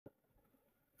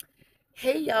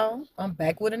Hey y'all, I'm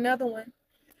back with another one.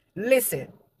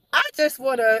 Listen, I just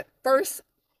want to first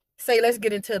say let's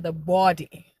get into the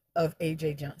body of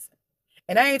AJ Johnson.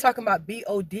 And I ain't talking about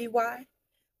BODY.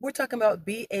 We're talking about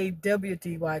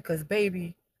BAWDY because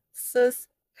baby, sis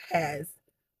has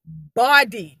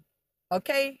body.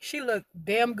 Okay? She looked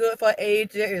damn good for her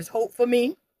age. There is hope for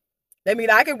me. That means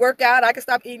I can work out, I can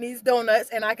stop eating these donuts,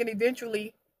 and I can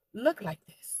eventually look like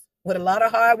this with a lot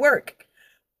of hard work.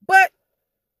 But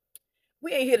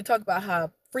we ain't here to talk about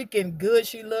how freaking good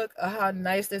she look or how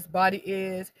nice this body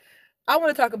is. I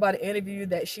want to talk about an interview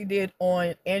that she did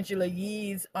on Angela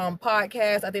Yee's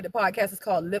podcast. I think the podcast is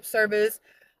called Lip Service,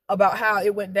 about how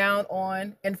it went down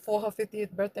on and for her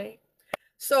 50th birthday.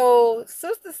 So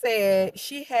sister said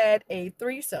she had a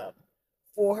threesome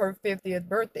for her 50th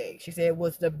birthday. She said it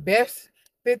was the best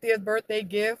 50th birthday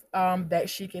gift that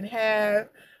she can have.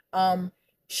 Um,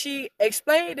 she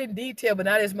explained in detail, but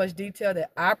not as much detail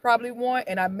that I probably want,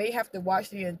 and I may have to watch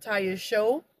the entire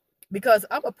show because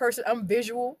I'm a person, I'm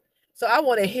visual, so I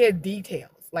want to hear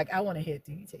details. Like I want to hear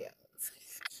details.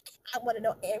 I want to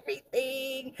know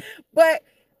everything. But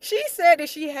she said that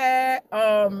she had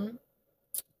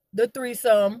the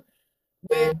threesome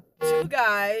with two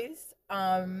guys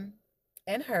and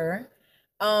her.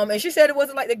 And she said it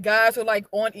wasn't like the guys were like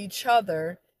on each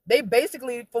other. They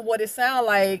basically, from what it sounded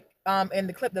like, in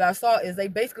the clip that I saw, is they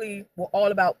basically were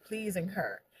all about pleasing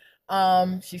her.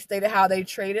 She stated how they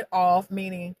traded off,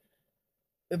 meaning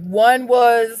if one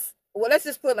was, well, let's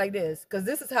just put it like this, because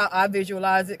this is how I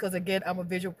visualize it. Because again, I'm a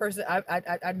visual person.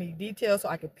 I need details so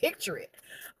I can picture it.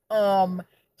 Um,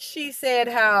 she said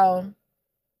how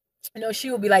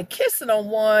she would be like kissing on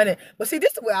one, but see,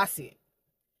 this is where I see it.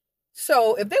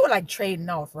 So if they were like trading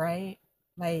off, right?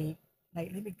 Like,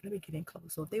 let me get in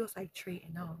close. So if they was like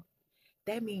trading off,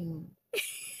 that means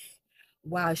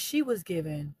while she was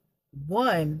giving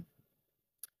one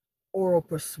oral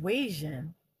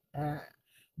persuasion, uh,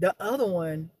 the other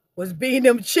one was beating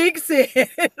them cheeks in.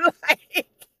 Like,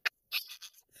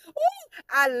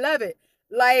 I love it.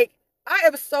 Like, I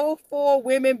am so for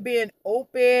women being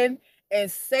open and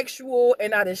sexual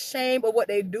and not ashamed of what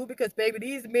they do because, baby,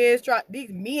 these men's,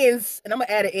 and I'm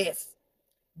gonna add an S.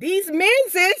 These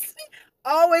men's is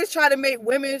always try to make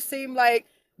women seem like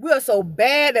we are so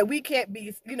bad that we can't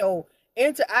be,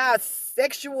 into our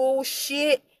sexual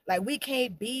shit. Like we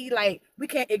can't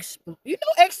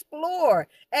explore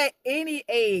at any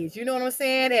age. You know what I'm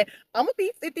saying? And I'm gonna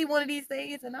be 51 of these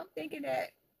days, and I'm thinking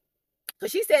that. So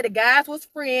she said the guys was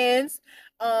friends,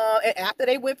 and after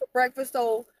they went for breakfast.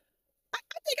 So I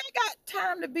think I got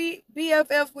time to be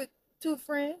BFF with two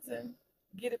friends and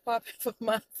get it popping for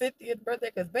my 50th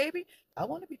birthday. Cause baby, I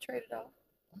want to be traded off.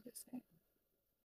 I'm just saying.